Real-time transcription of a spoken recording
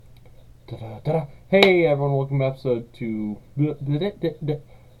Da-da-da-da. Hey everyone, welcome to episode to the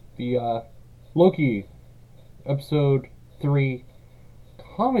Loki episode 3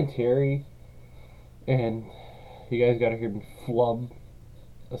 commentary, and you guys gotta hear me flub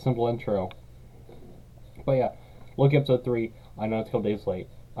a simple intro. But yeah, Loki episode 3. I know it's a couple days late.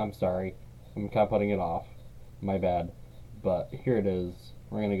 I'm sorry. I'm kind of putting it off. My bad. But here it is.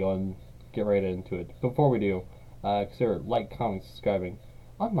 We're gonna go and get right into it. Before we do, consider like, comment, subscribing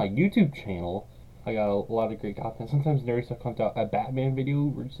on my YouTube channel. I got a lot of great content. Sometimes nerdy stuff comes out. A Batman video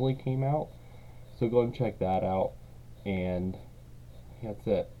recently came out, so go and check that out. And yeah, that's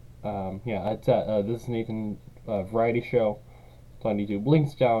it. That's it. This is Nathan Variety Show. It's on YouTube.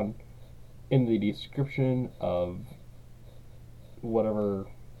 Links down in the description of whatever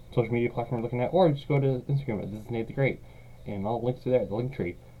social media platform you're looking at, or just go to Instagram. This is Nate the Great, and all links are there. The link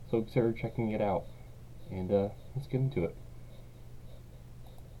tree. So consider checking it out. And let's get into it.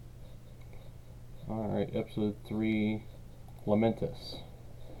 Alright, episode 3, Lamentis.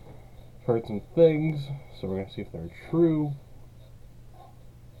 Heard some things, so we're going to see if they're true.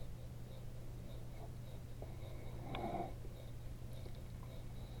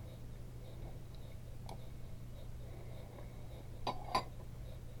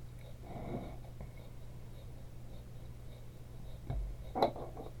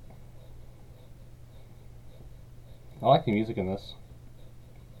 I like the music in this.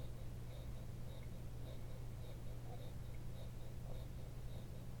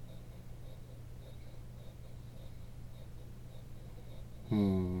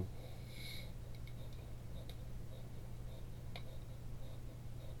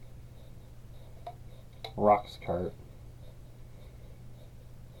 Rock's cart.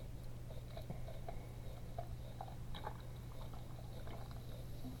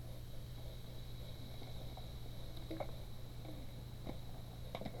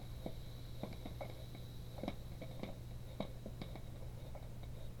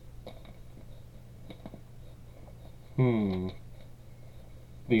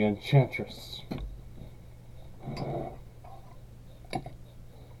 The Enchantress.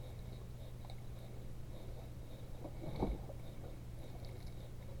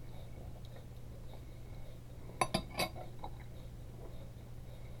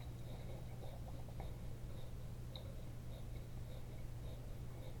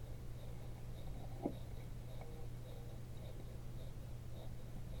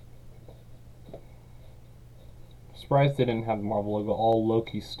 Surprised they didn't have the Marvel logo, all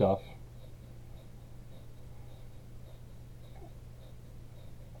Loki stuff.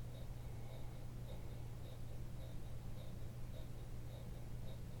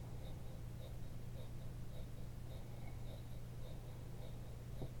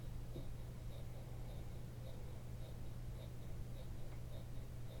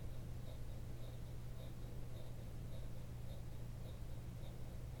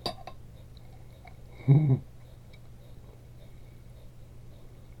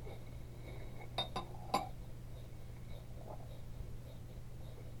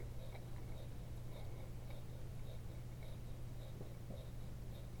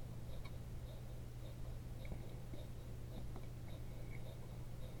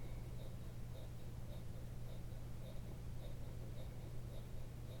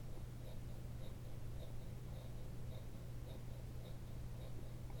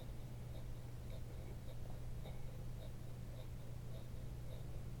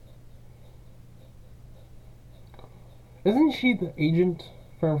 Isn't she the agent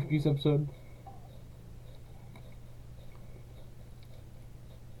from this episode?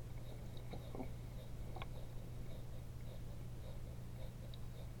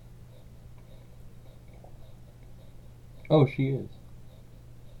 Oh, she is.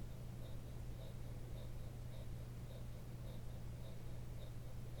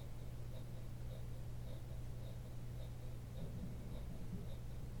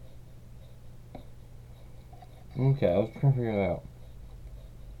 Okay, I was trying to figure it out.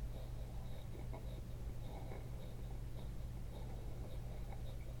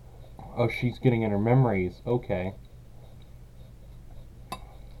 Oh, she's getting in her memories. Okay.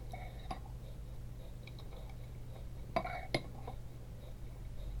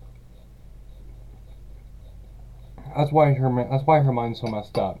 That's why her mind's so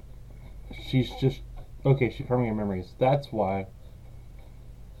messed up. She's just okay. She's forming her memories. That's why.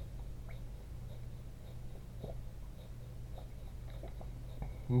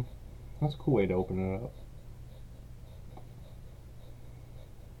 That's a cool way to open it up.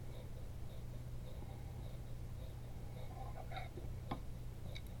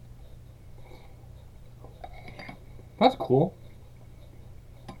 That's cool.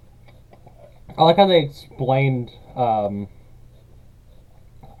 I like how they explained how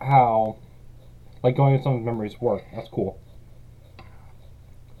like going into someone's memories work. That's cool.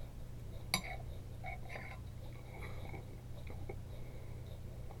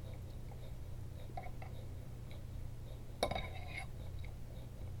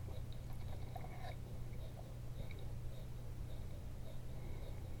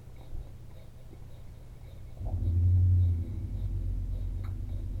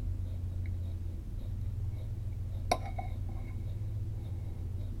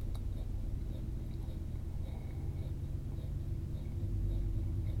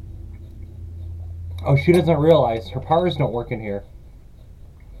 Oh, she doesn't realize her powers don't work in here.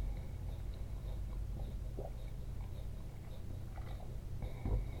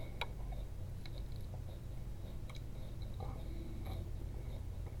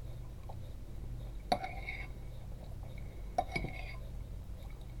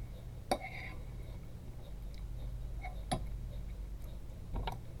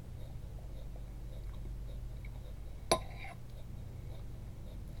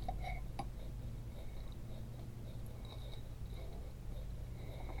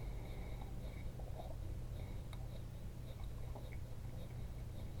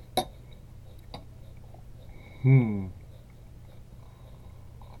 Hmm.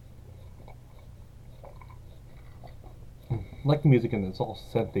 I like the music in this, it's all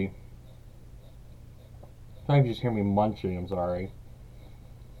synthy. Sorry if you just hear me munching, I'm sorry.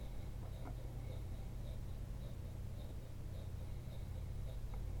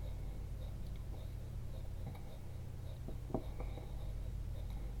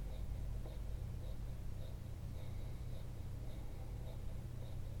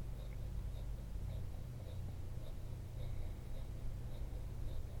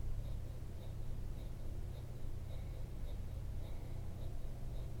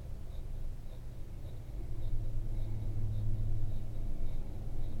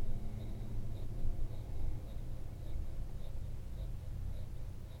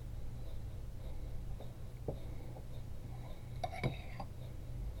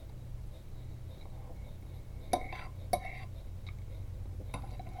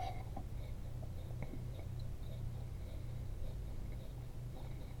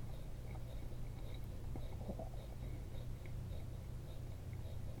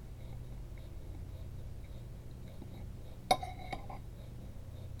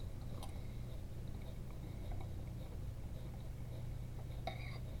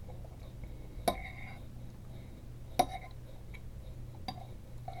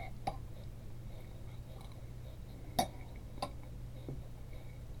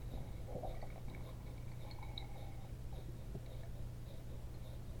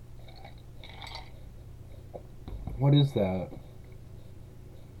 What is that?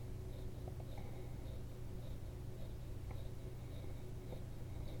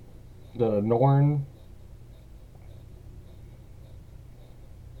 The Norn?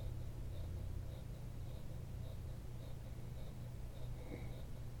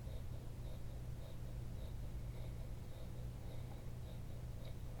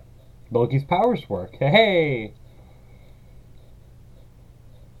 Loki's powers work. Hey!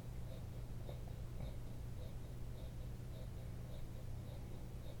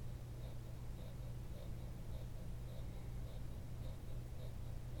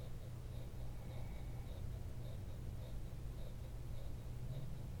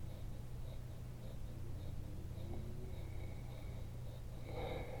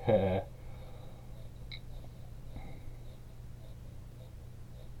 Heh.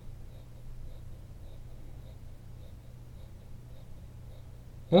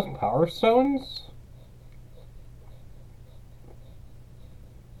 Those power stones?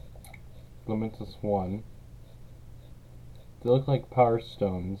 Lamentis-1. They look like power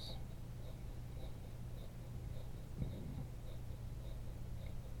stones.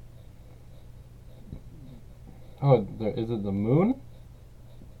 Oh, is it the moon?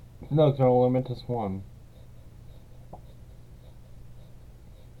 No, it's not Lamentis-1.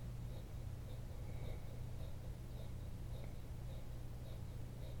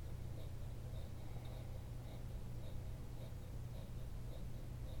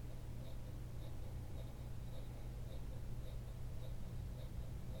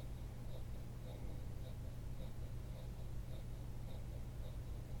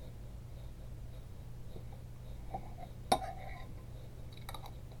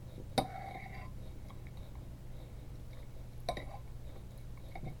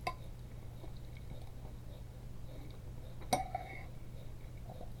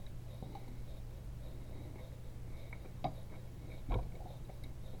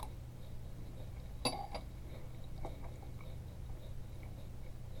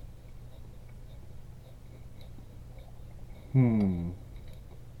 Hmm.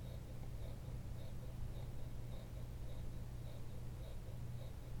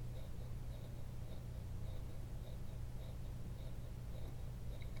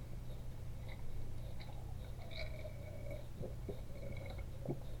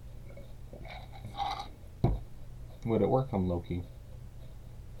 Would it work on Loki?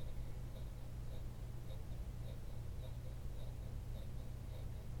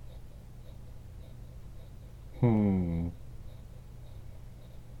 Hmm.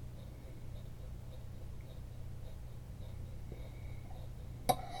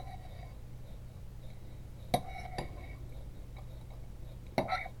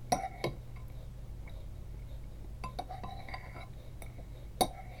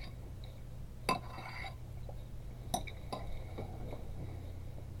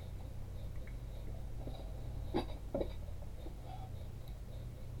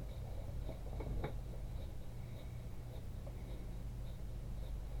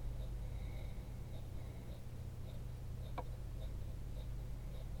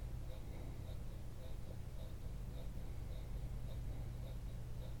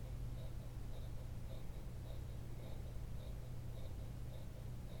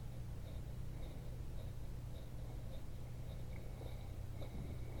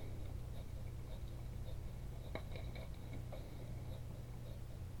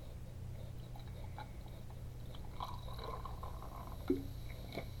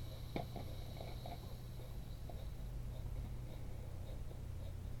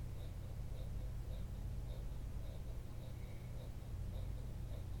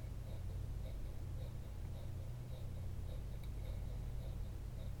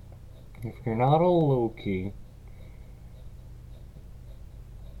 If you're not a Loki,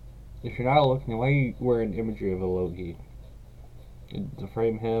 if you're not a Loki, why you wear an imagery of a Loki? To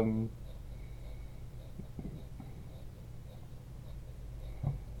frame him.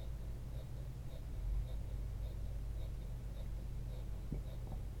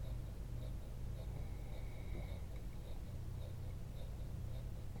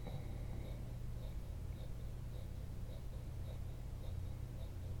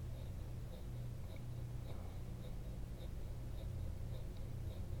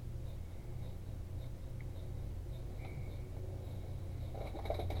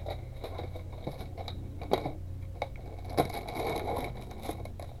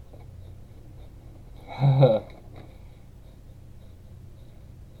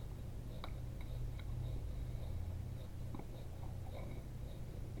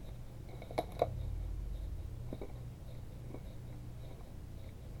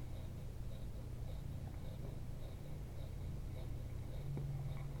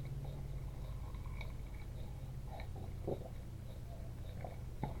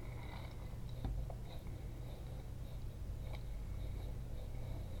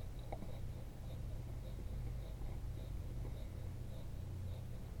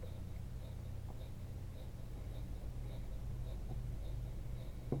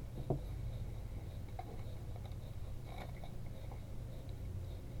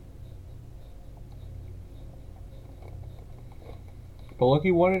 But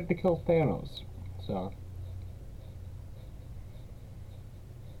Loki wanted to kill Thanos, so.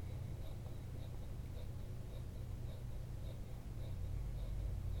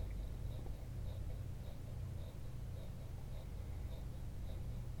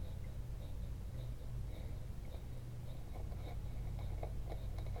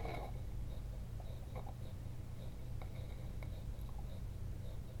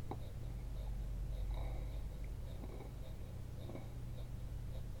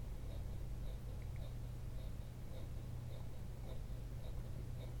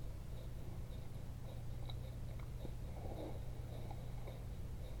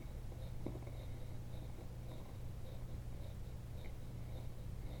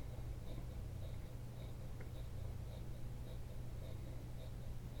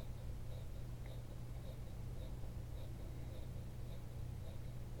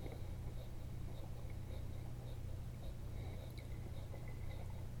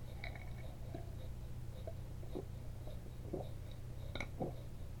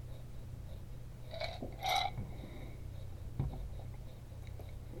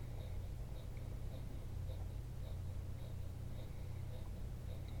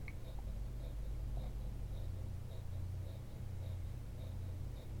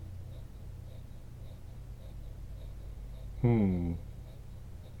 Hmm.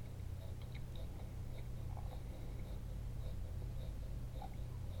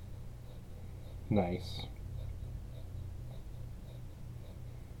 Nice.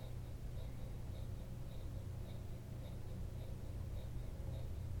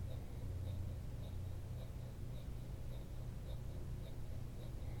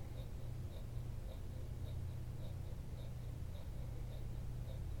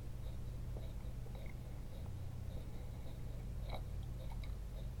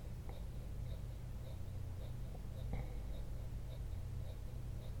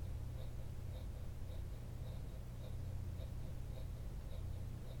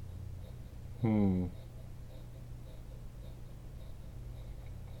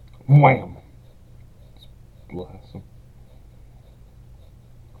 Wham! Blast him.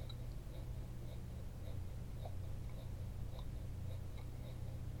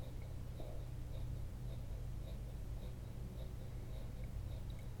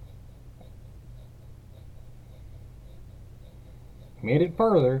 Made it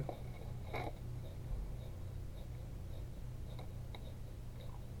further.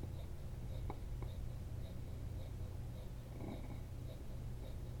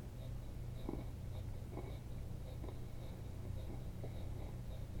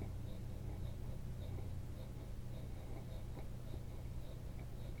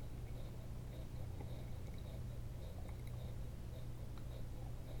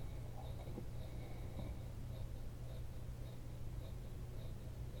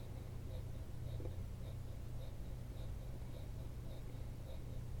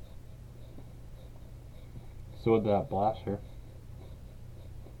 So with that blaster.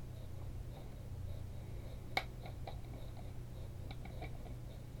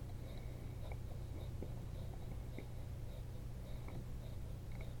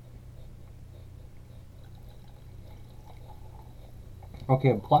 Okay,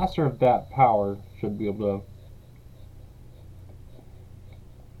 a blaster of that power should be able to.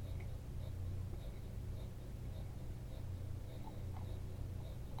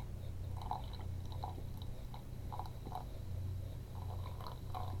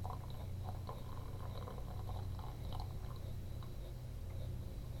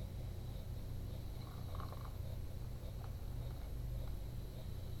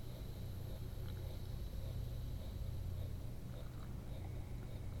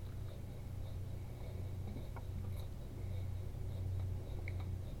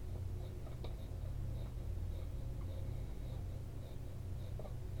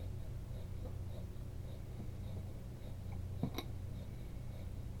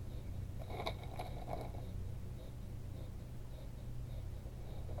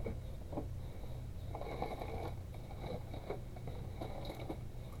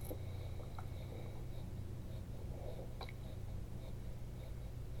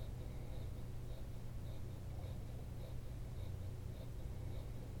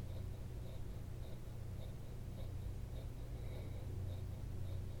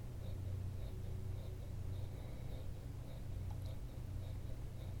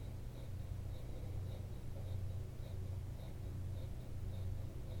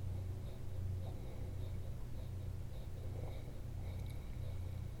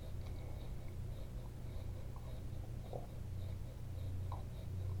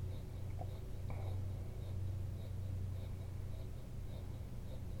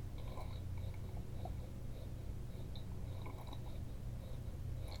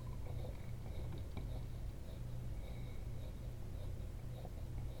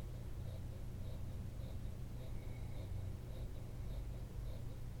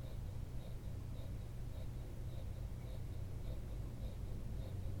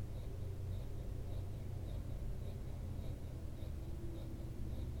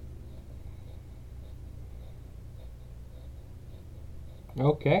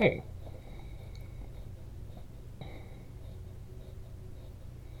 Okay.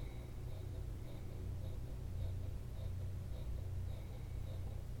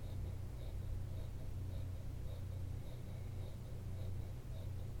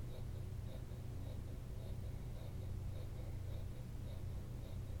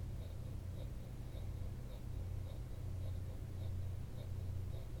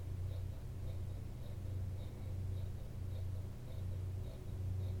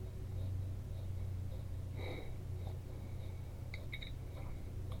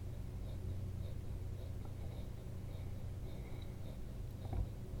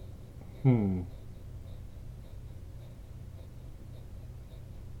 Hmm.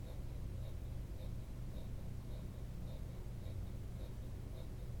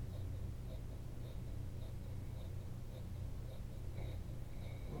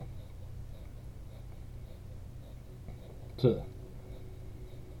 To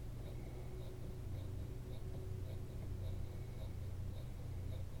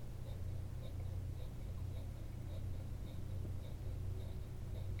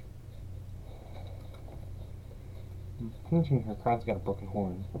mentioning her crown's got a broken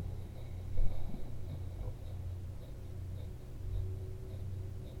horn.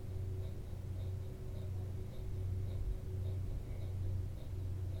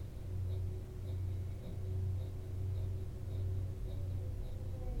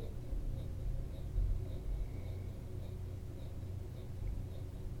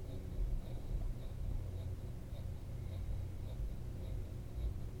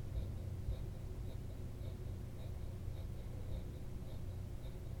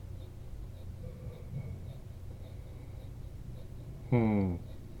 Hmm.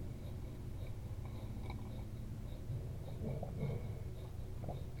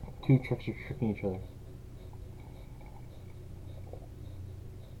 Two trucks are tricking each other.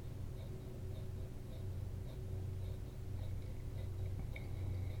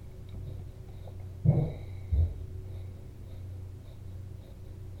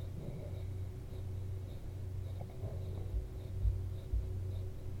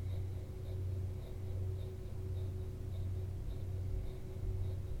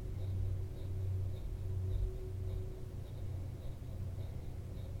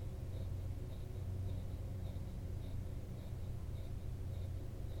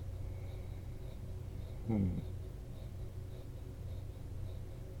 Hmm.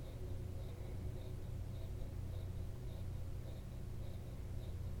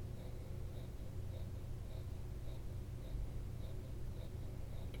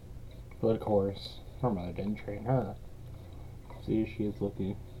 But of course, her mother didn't train her. See, she is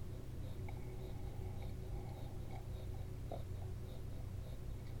lucky.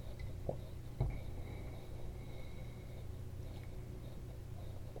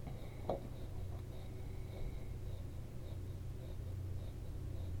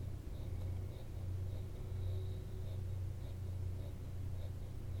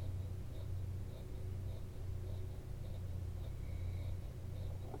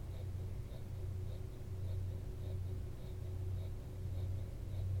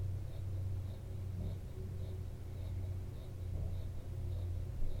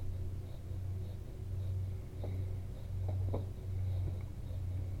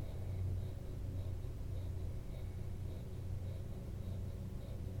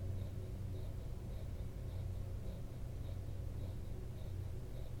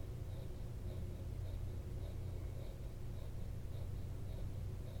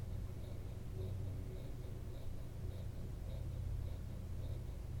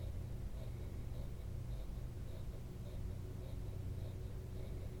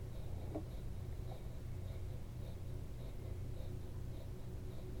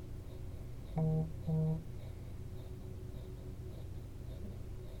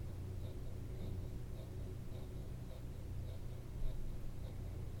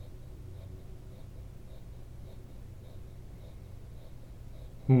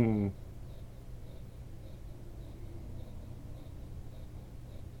 Hmm.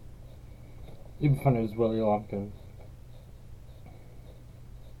 It'd be fun as Willy Lumpkin.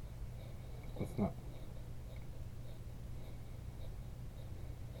 It's not.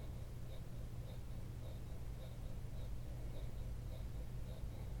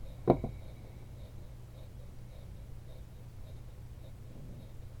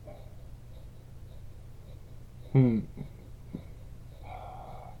 Hmm.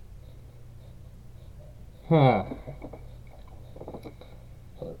 Huh.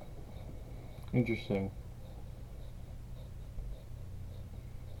 Interesting.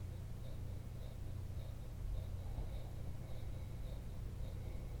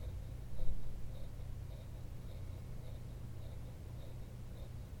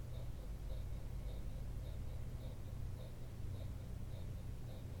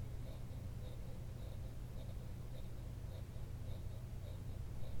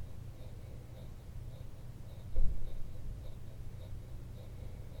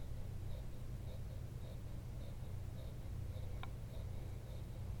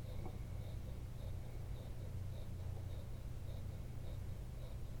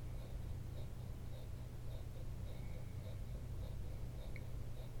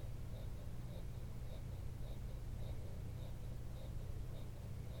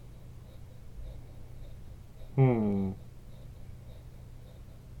 Hmm.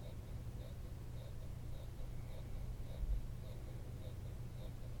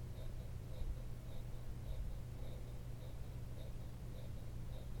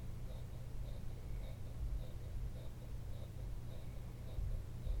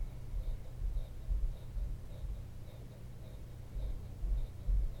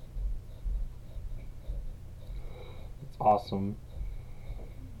 It's awesome.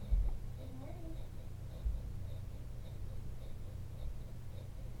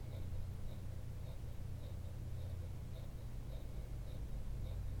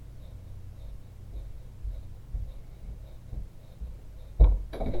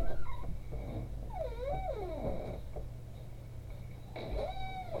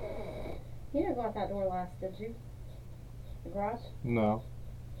 You didn't go out that door last, did you? The garage? No.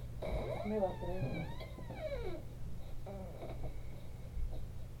 Somebody left it in.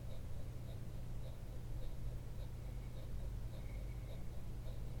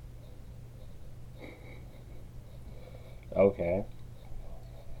 Okay.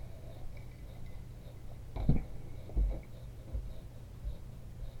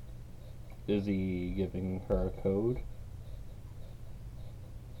 Is he giving her a code?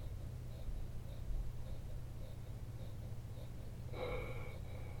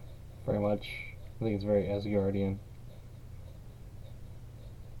 Very much. I think it's very Asgardian.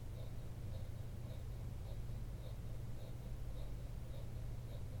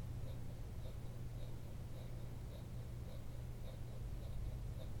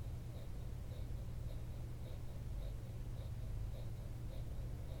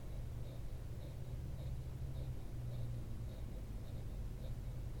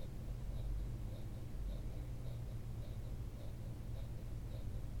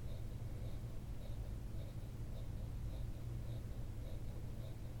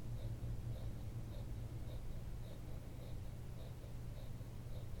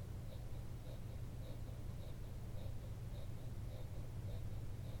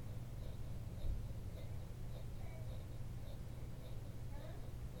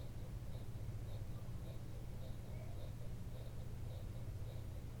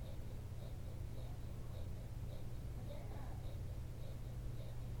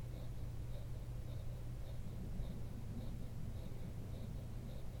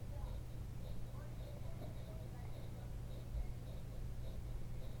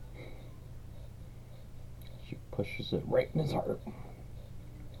 She pushes it right in his heart.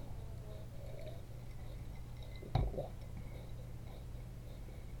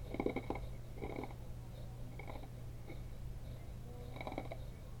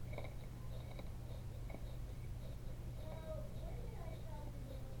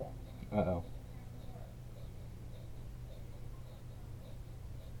 Uh-oh.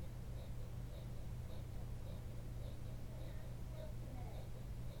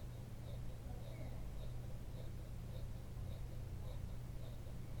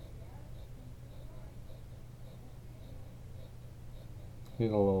 He's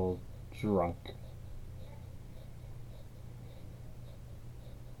a little drunk.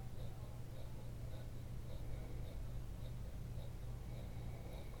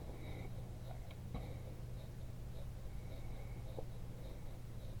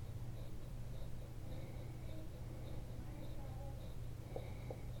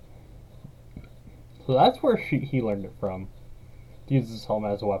 So that's where he learned it from. To use his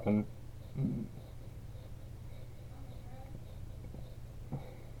helmet as a weapon.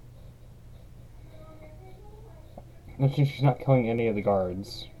 And she's not killing any of the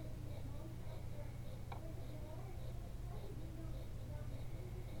guards.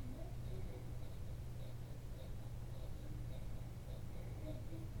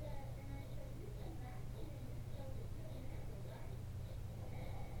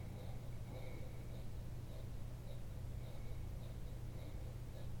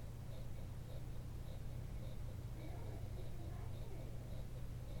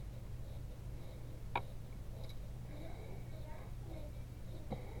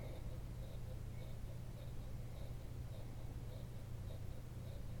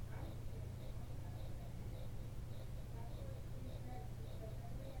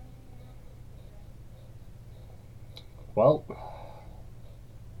 Well,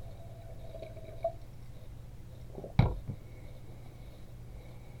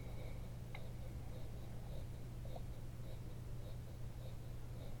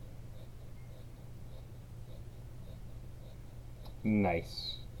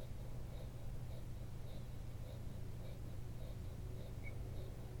 nice.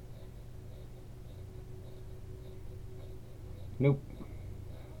 Nope.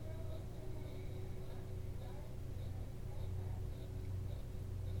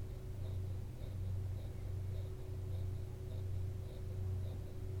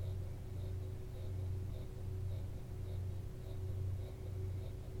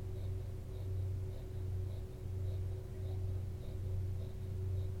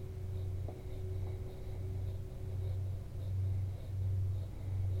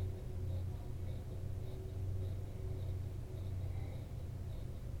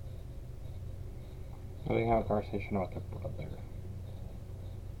 They have a conversation about their brother.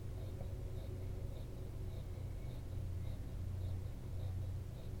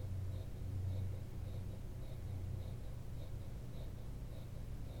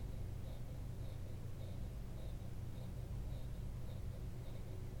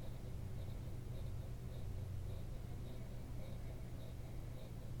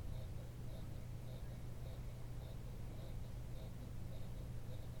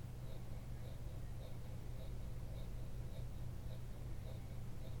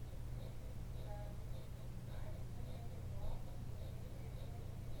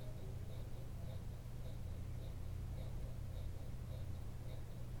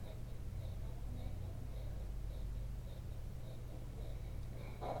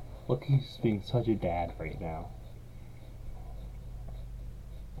 Loki's being such a dad right now.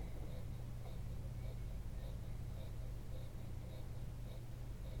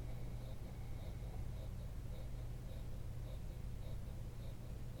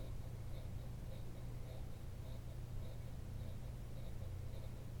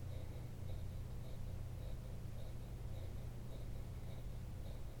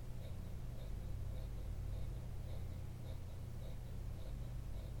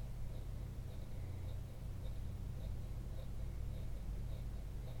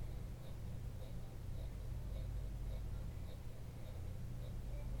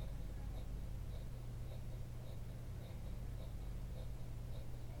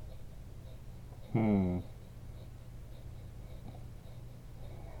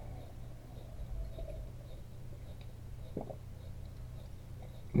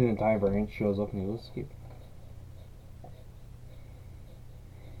 And then Ty Variant shows up and he goes, escape.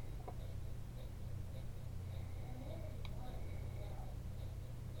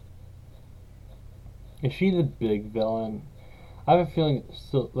 Is she the big villain? I have a feeling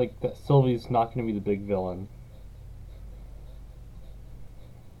that Sylvie's not going to be the big villain.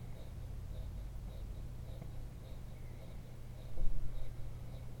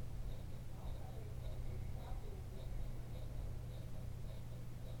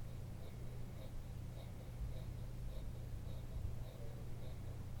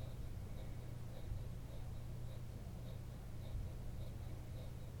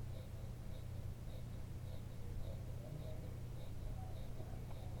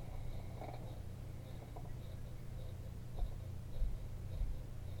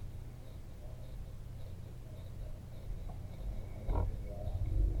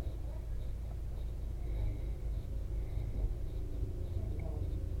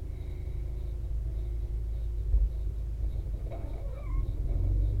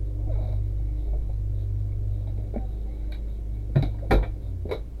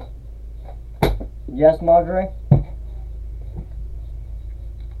 Yes, Marjorie?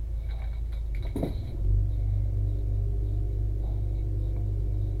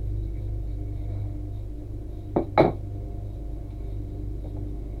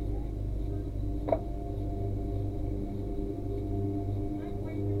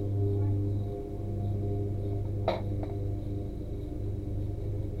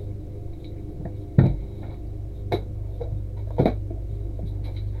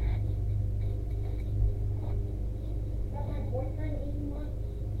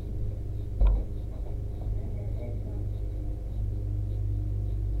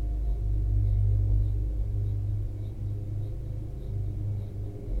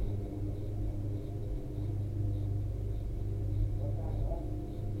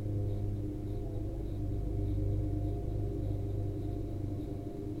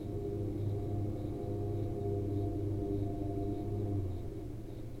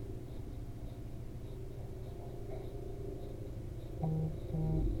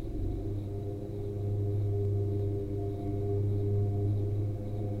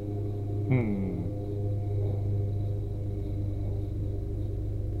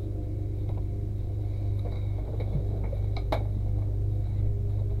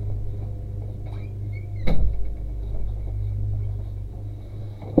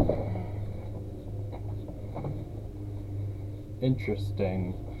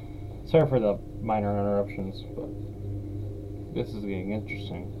 Interesting. Sorry for the minor interruptions, but this is getting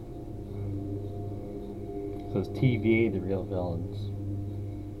interesting. It says TVA, the real villains.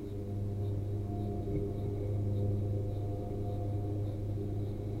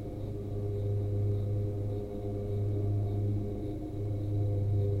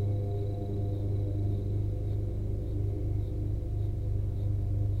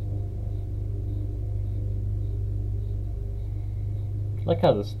 I like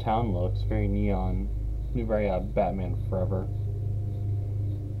how this town looks, very neon. Very Batman Forever.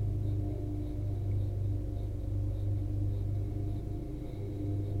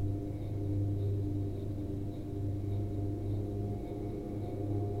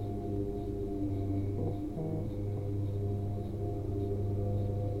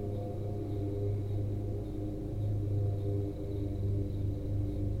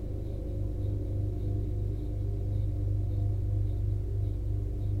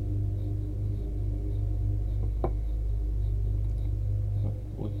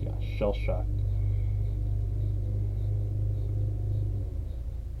 Shell shocked.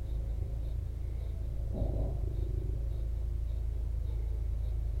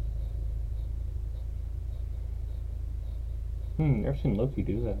 Never seen Loki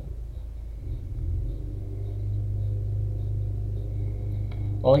do that.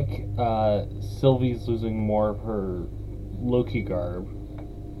 I like Sylvie's losing more of her Loki garb.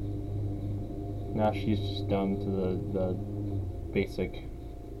 Now she's just down to the basic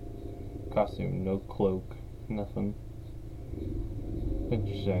costume, no cloak, nothing.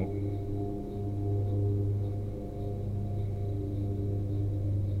 Interesting.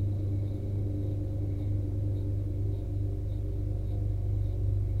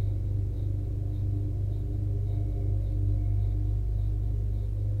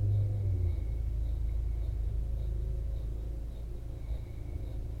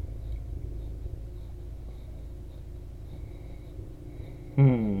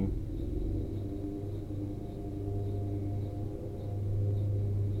 Hmm.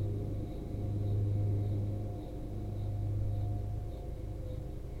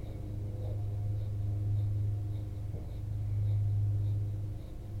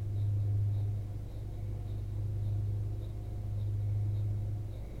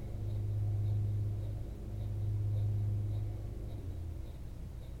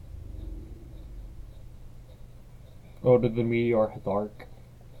 Oh, did the meteor hit the arc?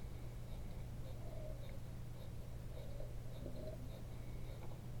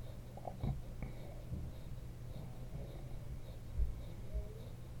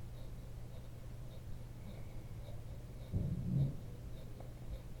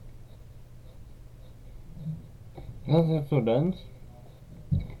 That's the episode ends.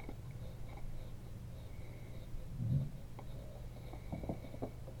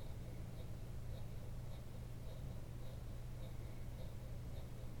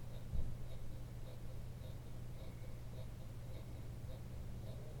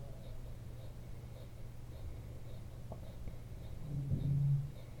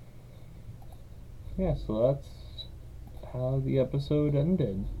 Yeah, so that's how the episode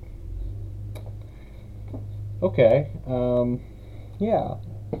ended. Okay, yeah.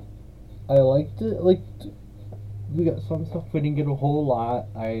 I liked it. Like, we got some stuff we didn't get a whole lot.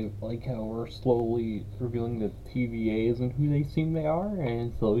 I like how we're slowly revealing the TVAs and who they seem they are,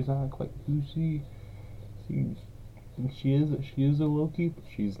 and Chloe's not quite who she seems. She is a Loki, but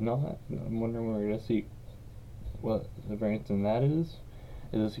she's not. I'm wondering when we're gonna see what the variance in that is.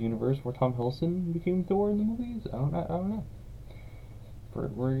 Is this a universe where Tom Hiddleston became Thor in the movies? I don't know.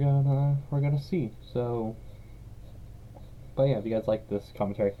 We're gonna see. So, but yeah, if you guys like this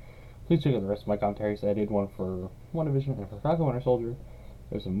commentary, please check out the rest of my commentaries. I did one for WandaVision and for Falcon Winter Soldier.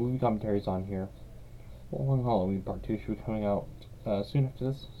 There's some movie commentaries on here. Well, Halloween Part 2 should be coming out soon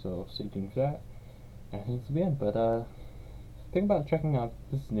after this, so stay tuned for that. And I think it's the end, but think about checking out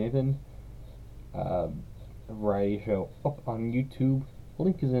This is Nathan, a variety show up on YouTube. The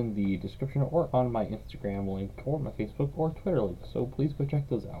link is in the description or on my Instagram link or my Facebook or Twitter link, so please go check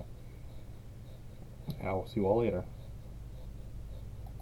those out. I will see you all later.